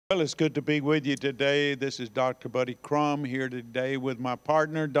Well, it's good to be with you today. This is Dr. Buddy Crum here today with my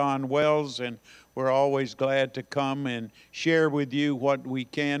partner, Don Wells, and we're always glad to come and share with you what we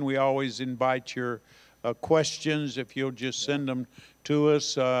can. We always invite your questions if you'll just send them to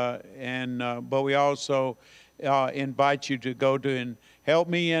us, but we also invite you to go to and Help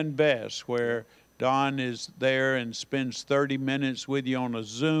Me Invest, where Don is there and spends 30 minutes with you on a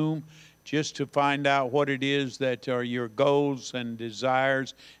Zoom just to find out what it is that are your goals and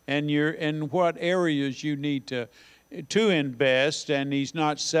desires and what areas you need to invest. And he's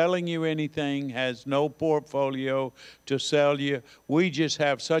not selling you anything, has no portfolio to sell you. We just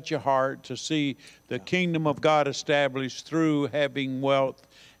have such a heart to see the kingdom of God established through having wealth,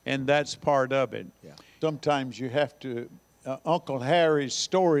 and that's part of it. Yeah. Sometimes you have to Uncle Harry's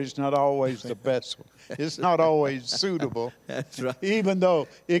story is not always the best one. It's not always suitable. That's right. Even though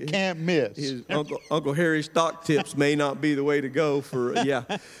it can't miss. Uncle Harry's stock tips may not be the way to go for, yeah.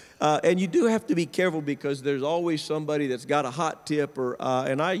 And you do have to be careful because there's always somebody that's got a hot tip,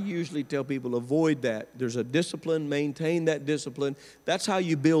 and I usually tell people avoid that. There's a discipline, maintain that discipline. That's how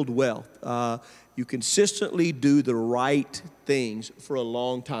you build wealth. You consistently do the right things for a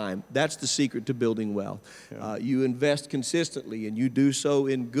long time. That's the secret to building wealth. Yeah. You invest consistently, and you do so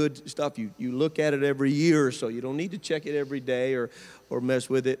in good stuff. You look at it every year or so. You don't need to check it every day or mess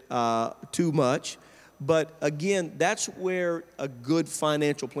with it too much. But again, that's where a good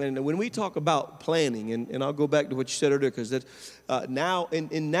financial planning. And when we talk about planning, and I'll go back to what you said earlier, because that's now in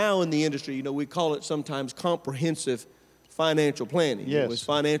the industry, you know, we call it sometimes comprehensive financial planning. Yes.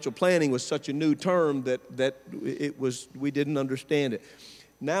 Financial planning was such a new term that we didn't understand it.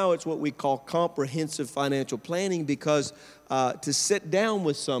 Now it's what we call comprehensive financial planning, because to sit down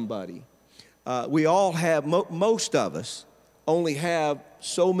with somebody, we all have, most of us only have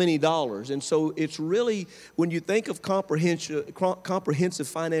so many dollars. And so it's really, when you think of comprehensive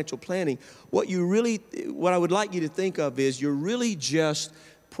financial planning, what I would like you to think of is you're really just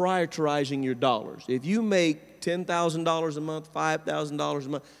prioritizing your dollars. If you make $10,000 a month, $5,000 a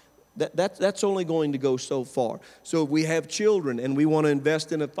month, that's only going to go so far. So if we have children and we want to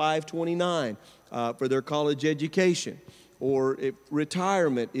invest in a 529 for their college education, or if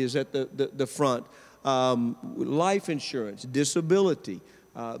retirement is at the front, life insurance, disability.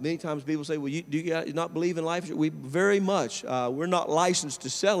 Many times people say, well, do you not believe in life insurance? We very much. We're not licensed to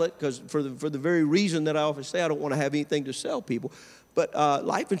sell it, because for the very reason that I often say I don't want to have anything to sell people. But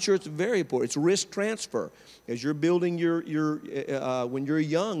life insurance is very important. It's risk transfer. As you're building when you're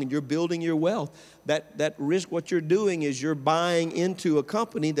young and you're building your wealth, that risk, what you're doing is you're buying into a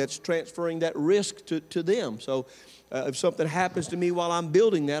company that's transferring that risk to them. So if something happens to me while I'm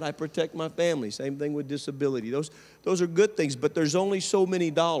building that, I protect my family. Same thing with disability. Those are good things, but there's only so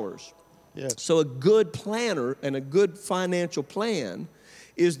many dollars. Yes. So a good planner and a good financial plan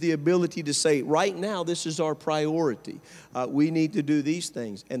is the ability to say, right now, this is our priority. We need to do these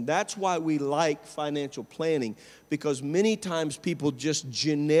things. And that's why we like financial planning, because many times people just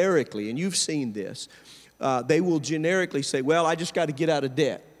generically, and you've seen this, they will generically say, well, I just got to get out of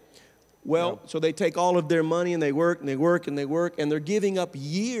debt. Well, so they take all of their money and they work and they work and they work, and they're giving up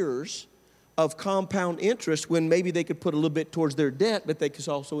years of compound interest when maybe they could put a little bit towards their debt, but they could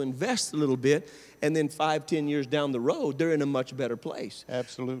also invest a little bit, and then 5-10 years down the road, they're in a much better place.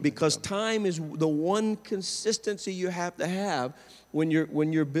 Absolutely. Because time is the one consistency you have to have when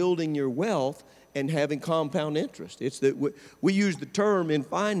you're building your wealth and having compound interest. It's that we use the term in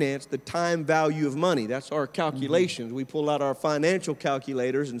finance, the time value of money. That's our calculations. Mm-hmm. We pull out our financial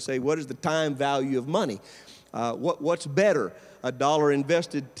calculators and say, what is the time value of money? What's better, a dollar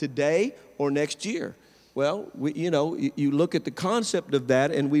invested today or next year? Well, you look at the concept of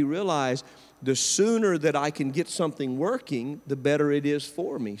that, and we realize the sooner that I can get something working, the better it is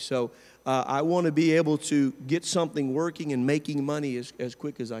for me. So I want to be able to get something working and making money as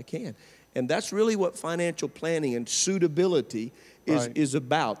quick as I can. And that's really what financial planning and suitability is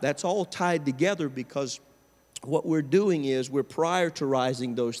about. That's all tied together, because what we're doing is we're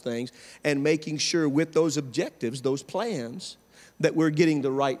prioritizing those things and making sure with those objectives, those plans, that we're getting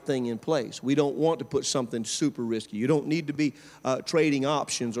the right thing in place. We don't want to put something super risky. You don't need to be trading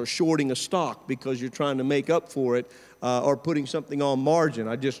options or shorting a stock because you're trying to make up for it, or putting something on margin.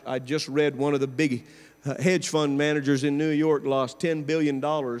 I just read one of the big hedge fund managers in New York lost $10 billion,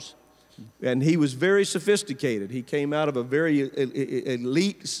 and he was very sophisticated. He came out of a very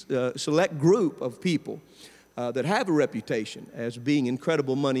elite, select group of people that have a reputation as being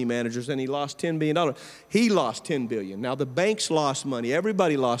incredible money managers, and he lost $10 billion. He lost $10 billion. Now, the banks lost money.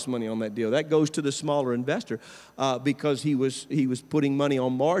 Everybody lost money on that deal. That goes to the smaller investor because he was putting money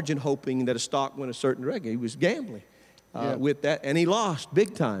on margin, hoping that a stock went a certain direction. He was gambling. Yeah. with that, and he lost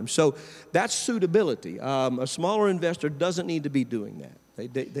big time. So that's suitability. A smaller investor doesn't need to be doing that.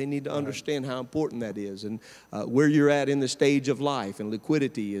 They need to understand how important that is, and where you're at in the stage of life, and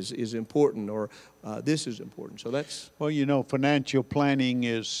liquidity is important, or this is important. So that's... Well, you know, financial planning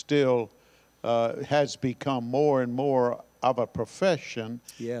is still, has become more and more of a profession.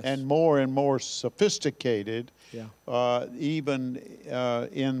 Yes. And more sophisticated. Yeah. Even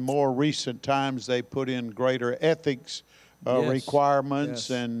in more recent times, they put in greater ethics Yes. requirements,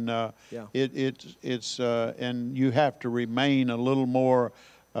 Yes. and Yeah. it's and you have to remain a little more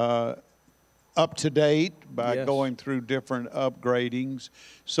up to date by Yes. going through different upgradings.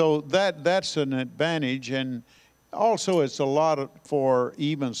 So that's an advantage, and also it's a lot for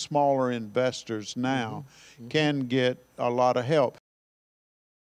even smaller investors now can get a lot of help.